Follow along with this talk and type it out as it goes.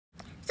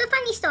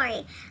funny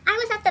story. I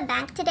was at the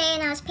bank today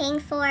and I was paying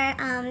for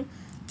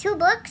 2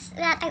 books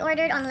that I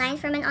ordered online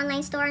from an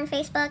online store on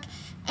Facebook.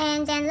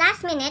 And then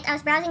last minute, I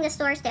was browsing the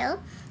store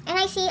still, and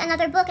I see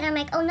another book, and I'm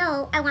like, oh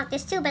no, I want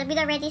this too. But I'd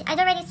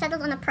already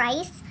settled on a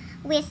price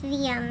with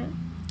the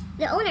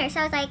owner. So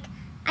I was like,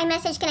 I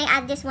messaged, can I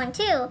add this one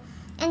too?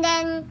 And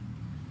then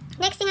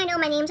next thing I know,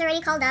 my name's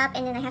already called up,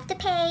 and then I have to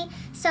pay.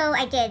 So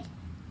I did.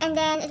 And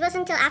then it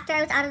wasn't until after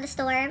I was out of the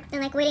store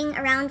and like waiting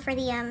around for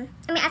the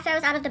after I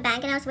was out of the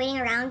bank and I was waiting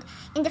around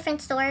in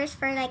different stores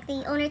for like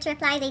the owner to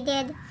reply, they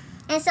did.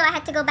 And so I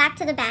had to go back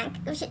to the bank.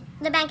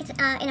 The bank is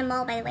in a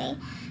mall, by the way.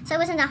 So it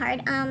wasn't that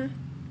hard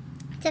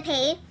to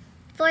pay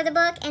for the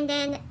book. And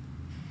then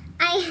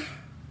I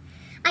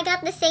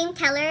got the same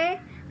teller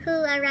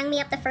who rang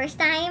me up the first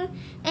time.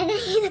 And then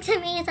he looks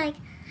at me and is like,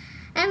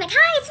 I'm like,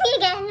 hi, it's me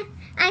again.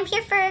 I'm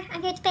here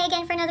to pay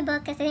again for another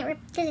book because I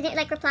didn't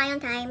like reply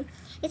on time.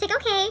 He's like,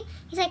 okay.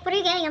 He's like, what are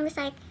you getting? I'm just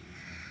like,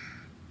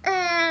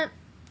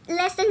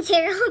 Less Than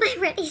Zero by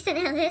Bret Easton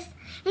Ellis.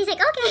 And he's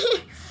like,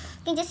 okay.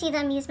 You can just see the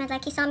amusement,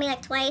 like he saw me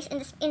like twice in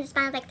the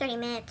span of like 30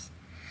 minutes.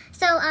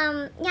 So,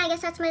 yeah, I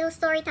guess that's my little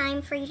story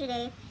time for you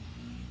today.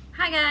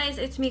 Hi guys,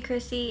 it's me,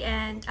 Chrissy,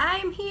 and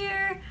I'm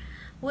here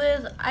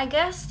with, I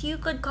guess you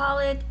could call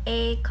it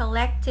a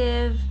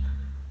collective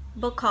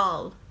book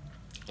haul.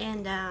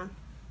 And,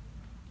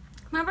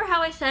 remember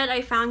how I said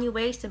I found new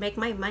ways to make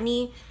my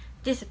money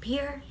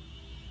disappear?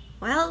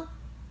 Well,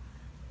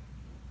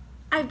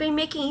 I've been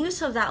making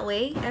use of that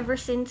way ever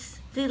since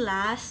the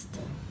last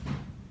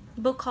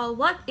book haul.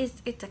 What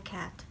is it? A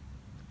cat?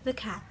 The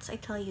cats, I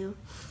tell you.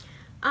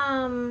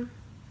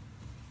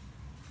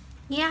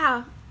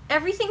 Yeah,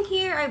 everything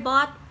here I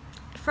bought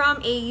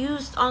from a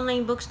used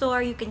online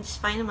bookstore. You can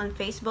just find them on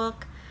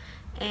Facebook.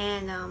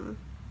 And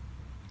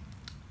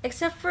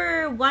except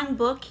for one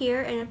book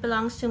here, and it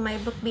belongs to my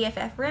book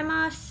BFF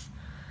Remas.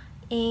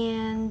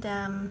 And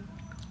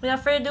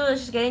without further ado,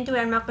 let's just get into it.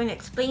 I'm not going to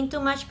explain too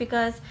much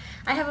because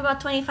I have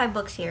about 25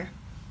 books here.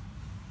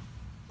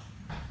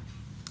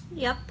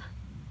 Yep.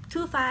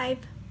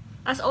 25,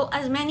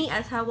 as many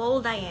as how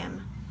old I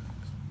am.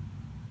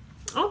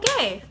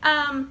 Okay,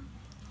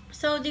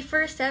 so the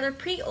first set are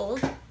pretty old,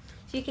 so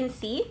you can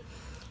see.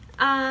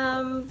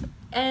 And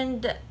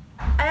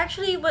I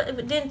actually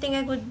didn't think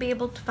I would be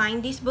able to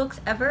find these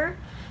books ever.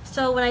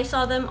 So when I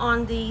saw them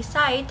on the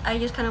site, I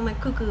just kind of went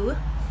cuckoo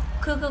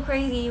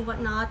crazy,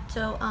 whatnot.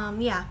 So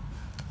yeah,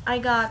 I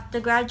got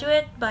The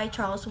Graduate by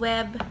Charles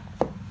Webb,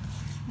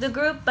 The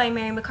Group by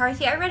Mary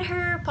McCarthy. I read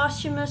her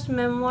posthumous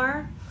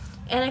memoir,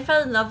 and I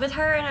fell in love with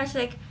her, and I was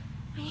like,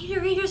 I need to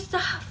read her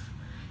stuff.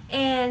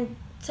 And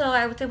so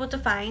I was able to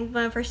find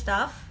one of her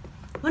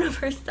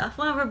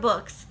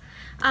books.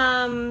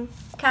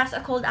 Cast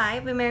a Cold Eye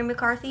by Mary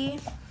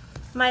McCarthy,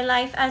 My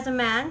Life as a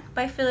Man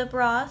by Philip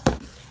Roth,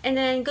 and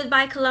then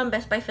Goodbye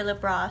Columbus by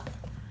Philip Roth.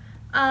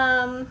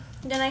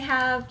 Then I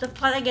have The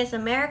Plot Against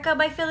America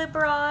by Philip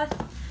Roth,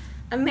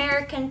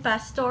 American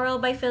Pastoral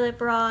by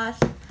Philip Roth,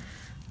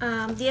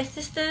 The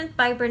Assistant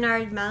by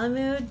Bernard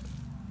Malamud.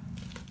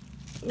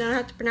 I don't know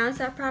how to pronounce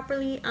that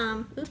properly.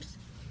 Oops.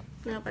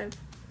 No,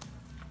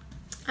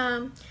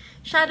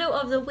 Shadow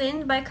of the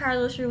Wind by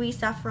Carlos Ruiz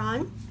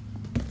Zafon.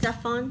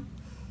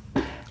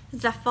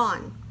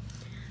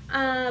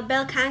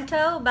 Bel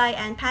Canto by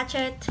Ann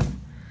Patchet.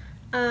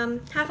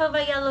 Half of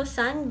a Yellow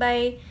Sun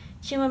by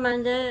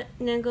Chimamanda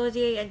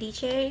Ngozi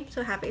Adichie.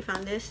 So happy I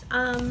found this.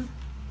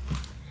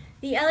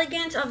 The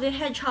Elegance of the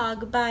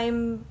Hedgehog by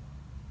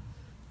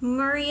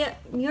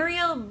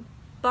Muriel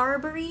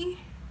Barbary,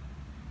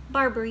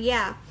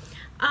 yeah.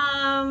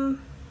 A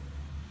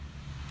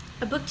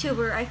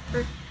booktuber. I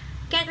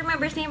can't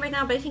remember his name right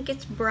now, but I think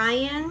it's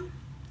Brian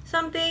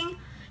something.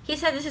 He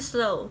said this is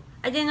slow.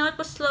 I didn't know it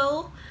was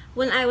slow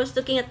when I was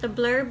looking at the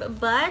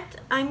blurb,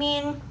 but I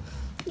mean,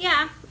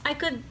 yeah, I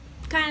could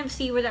kind of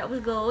see where that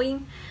was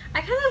going. I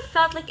kind of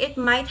felt like it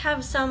might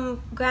have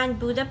some Grand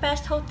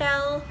Budapest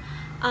Hotel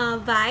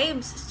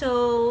vibes,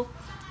 so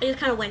I just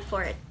kind of went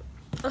for it.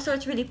 Also,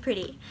 it's really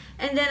pretty.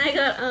 And then I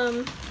got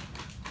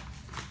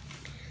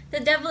The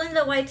Devil in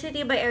the White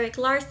City by Erik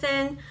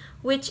Larson,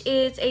 which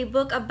is a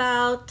book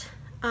about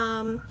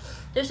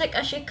there's like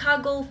a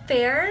Chicago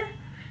fair,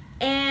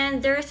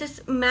 and there's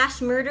this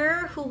mass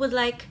murderer who would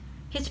like,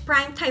 his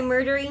prime time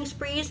murdering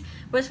sprees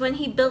was when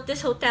he built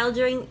this hotel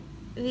during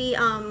the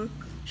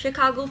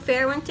Chicago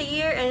fair once a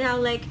year, and how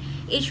like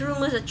each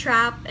room was a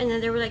trap, and then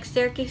there were like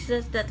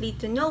staircases that lead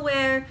to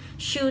nowhere,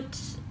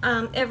 chutes.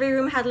 Every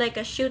room had like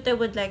a chute that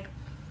would like,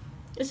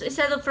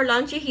 instead of for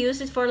laundry, he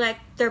used it for like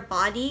their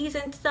bodies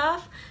and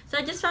stuff. So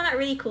I just found that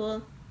really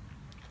cool.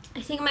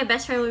 I think my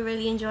best friend would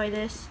really enjoy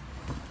this.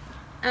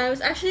 I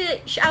was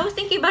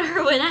thinking about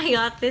her when I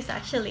got this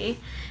actually.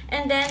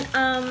 And then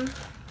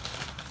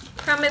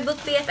from my book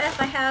BFF,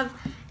 I have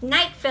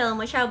Night Film,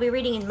 which I'll be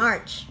reading in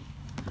March.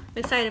 I'm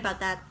excited about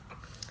that.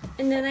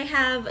 And then I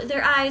have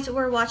Their Eyes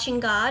Were Watching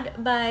God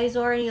by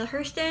Zora Neale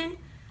Hurston.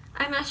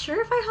 I'm not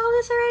sure if I hauled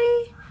this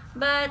already,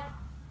 but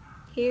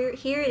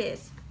here it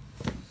is.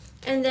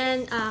 And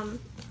then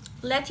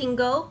Letting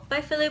Go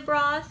by Philip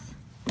Roth.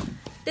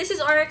 This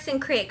is Oryx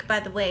and Crake, by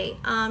the way,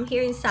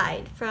 here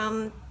inside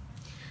from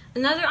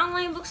another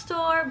online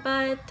bookstore,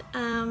 but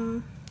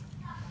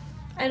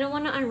I don't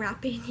want to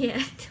unwrap it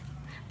yet.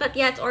 But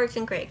yeah, it's Oryx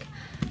and Crake.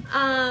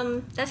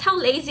 That's how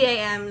lazy I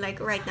am, like,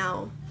 right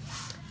now.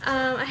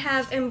 I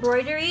have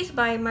Embroideries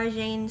by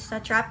Marjane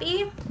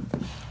Satrapi.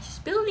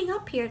 Just building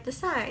up here at the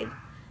side.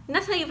 And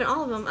that's not even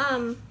all of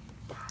them.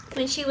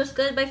 When She Was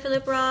Good by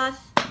Philip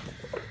Roth.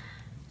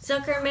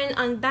 Zuckerman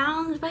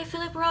Unbound by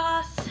Philip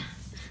Roth.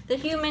 The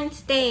Human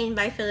Stain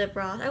by Philip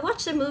Roth. I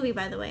watched the movie,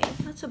 by the way.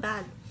 Not so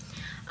bad.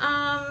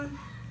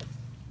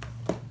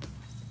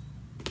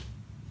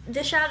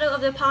 The Shadow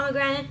of the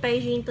Pomegranate by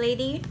Jean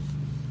Plady.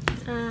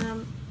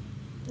 The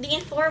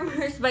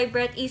Informers by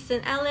Bret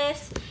Easton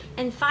Ellis.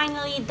 And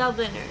finally,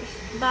 Dubliners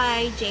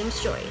by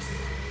James Joyce.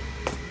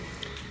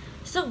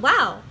 So,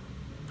 wow.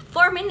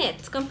 4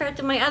 minutes compared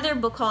to my other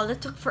book haul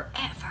that took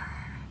forever.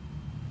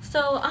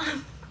 So,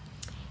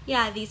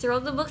 yeah, these are all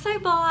the books I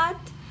bought.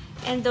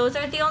 And those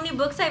are the only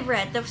books I've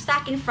read. The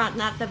stack in front,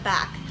 not the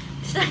back.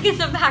 The stack in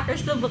the back are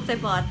still books I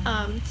bought.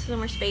 No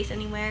more space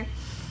anywhere.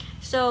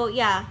 So,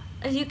 yeah.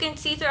 As you can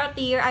see throughout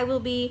the year, I will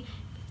be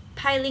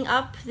piling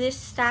up this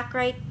stack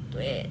right...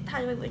 Wait, how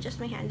do I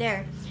adjust my hand?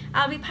 There.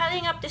 I'll be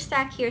piling up the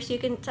stack here so you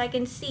can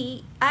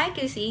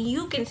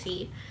you can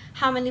see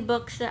how many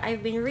books that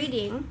I've been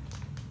reading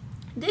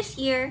this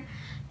year.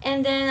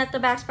 And then at the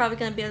back's probably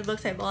gonna be the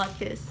books I bought,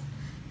 because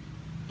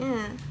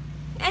yeah.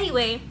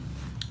 Anyway,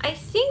 I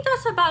think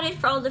that's about it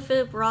for all the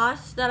Philip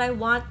Roths that I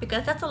want,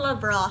 because that's a lot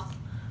of Roth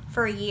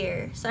for a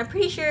year. So I'm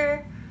pretty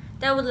sure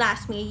that would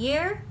last me a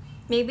year.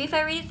 Maybe if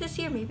I read it this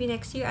year, maybe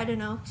next year, I don't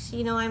know. So,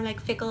 you know, I'm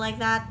like fickle like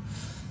that.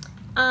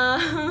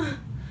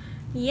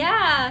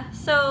 Yeah,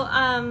 so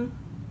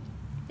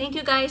thank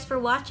you guys for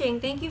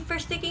watching. Thank you for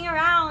sticking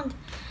around.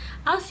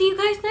 I'll see you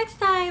guys next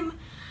time.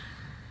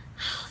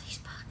 Oh, these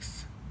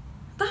books.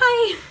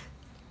 Bye.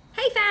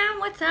 Hey fam,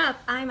 what's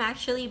up? I'm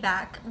actually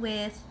back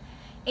with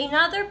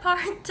another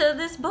part to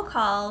this book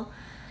haul,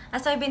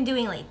 as I've been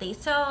doing lately.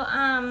 So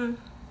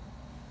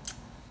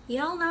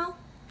y'all know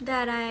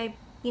that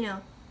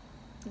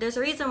there's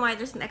a reason why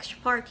there's an extra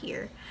part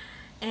here.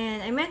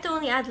 And I meant to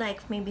only add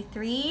like maybe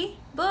 3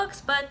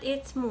 books, but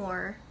it's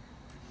more.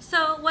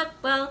 So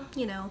well,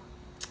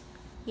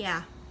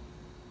 yeah.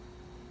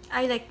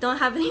 I like don't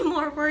have any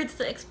more words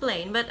to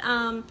explain, but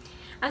I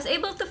was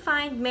able to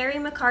find Mary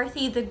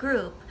McCarthy The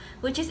Group,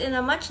 which is in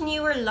a much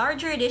newer,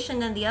 larger edition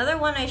than the other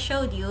one I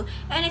showed you,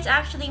 and it's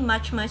actually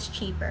much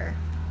cheaper.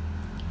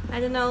 I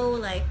don't know,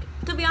 like,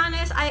 to be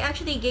honest, I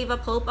actually gave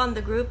up hope on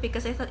The Group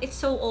because I thought it's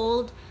so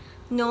old.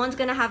 No one's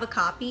gonna have a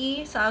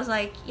copy, so I was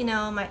like,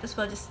 might as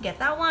well just get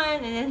that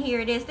one. And then here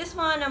it is, this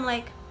one. I'm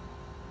like,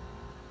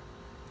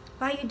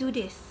 why you do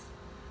this?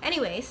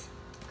 Anyways,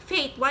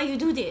 fate, why you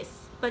do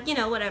this? But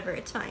whatever,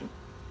 it's fine.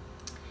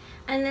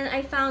 And then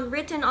I found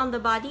Written on the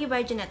Body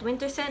by Jeanette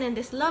Winterson in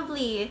this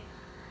lovely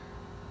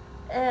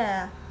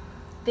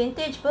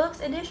vintage books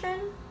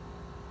edition,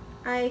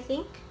 I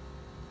think.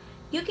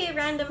 UK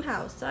Random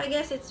House, so I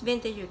guess it's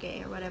vintage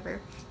UK or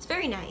whatever. It's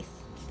very nice.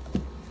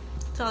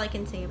 That's all I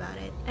can say about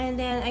it. And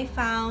then I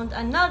found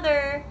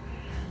another,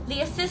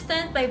 The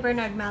Assistant by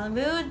Bernard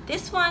Malamud.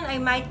 This one I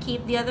might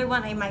keep, the other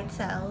one I might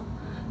sell,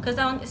 because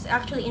that one is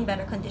actually in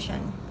better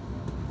condition.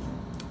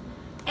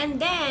 And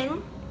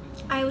then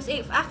I was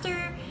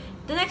after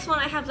the next one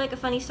I have like a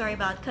funny story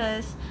about,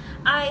 because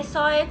I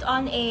saw it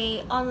on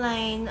a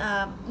online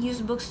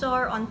used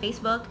bookstore on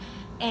Facebook,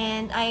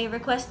 and I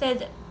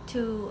requested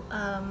to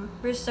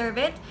reserve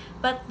it,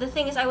 but the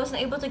thing is I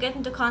wasn't able to get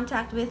into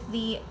contact with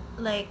the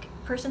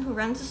person who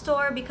runs the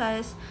store,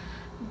 because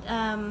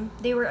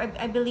they were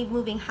I believe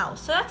moving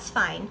house, so that's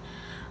fine.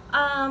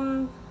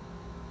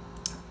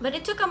 But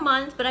it took a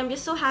month, but I'm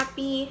just so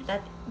happy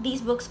that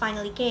these books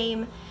finally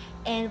came.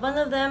 And one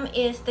of them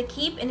is The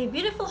Keep in a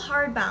Beautiful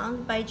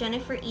Hardbound by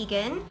Jennifer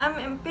Egan.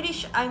 I'm pretty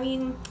sure,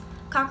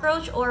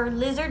 cockroach or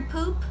lizard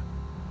poop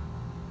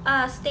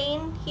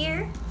stain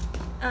here,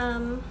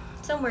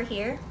 somewhere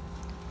here.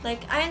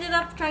 Like, I ended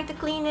up trying to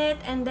clean it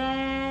and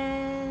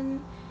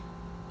then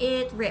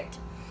it ripped.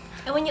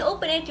 And when you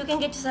open it, you can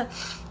get just a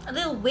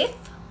little whiff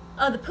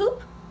of the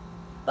poop.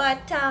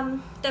 But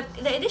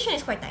the edition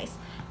is quite nice.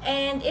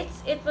 And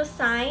it was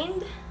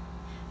signed.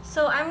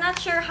 So I'm not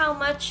sure how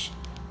much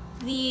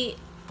the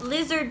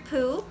lizard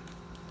poo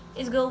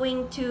is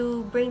going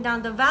to bring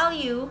down the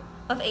value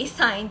of a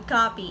signed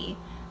copy.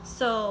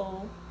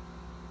 So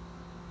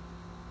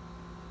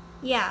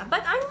yeah,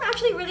 but I'm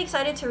actually really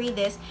excited to read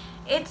this.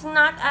 It's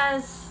not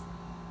as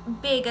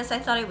big as I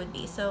thought it would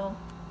be, so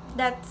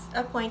that's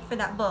a point for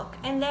that book.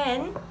 And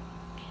then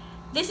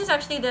this is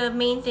actually the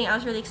main thing I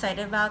was really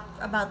excited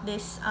about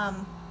this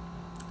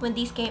when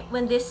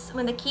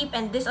The Keep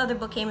and this other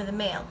book came in the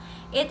mail.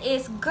 It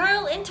is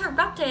Girl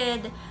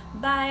Interrupted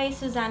by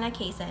Susanna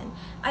Kaysen.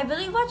 I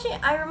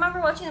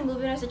remember watching the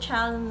movie when I was a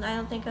child, and I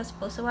don't think I was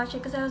supposed to watch it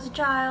because I was a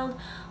child,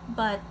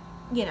 but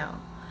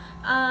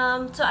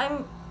so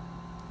I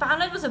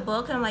found it was a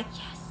book, and I'm like,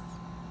 yes.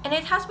 And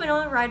it has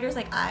Winona Ryder's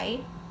like eye.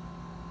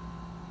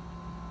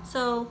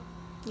 So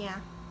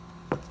yeah.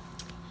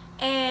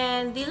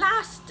 then the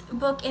last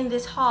book in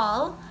this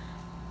haul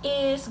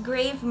is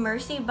Grave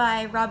Mercy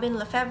by Robin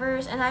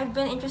Lefevre, and I've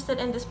been interested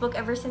in this book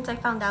ever since I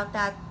found out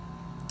that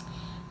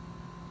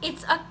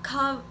it's a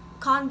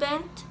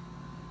convent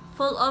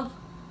full of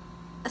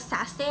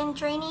assassin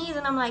trainees,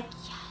 and I'm like,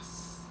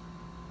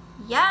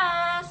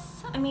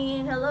 yes, I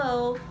mean,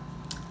 hello,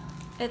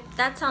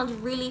 that sounds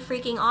really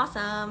freaking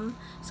awesome.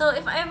 So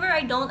if ever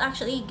I don't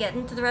actually get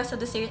into the rest of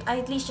the series, I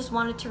at least just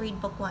wanted to read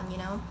book 1, you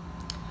know.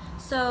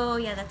 So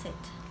yeah, that's it.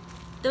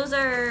 These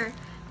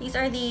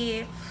are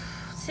the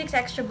 6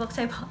 extra books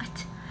I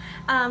bought.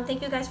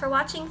 Thank you guys for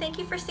watching. Thank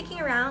you for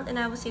sticking around, and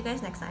I will see you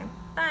guys next time.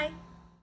 Bye.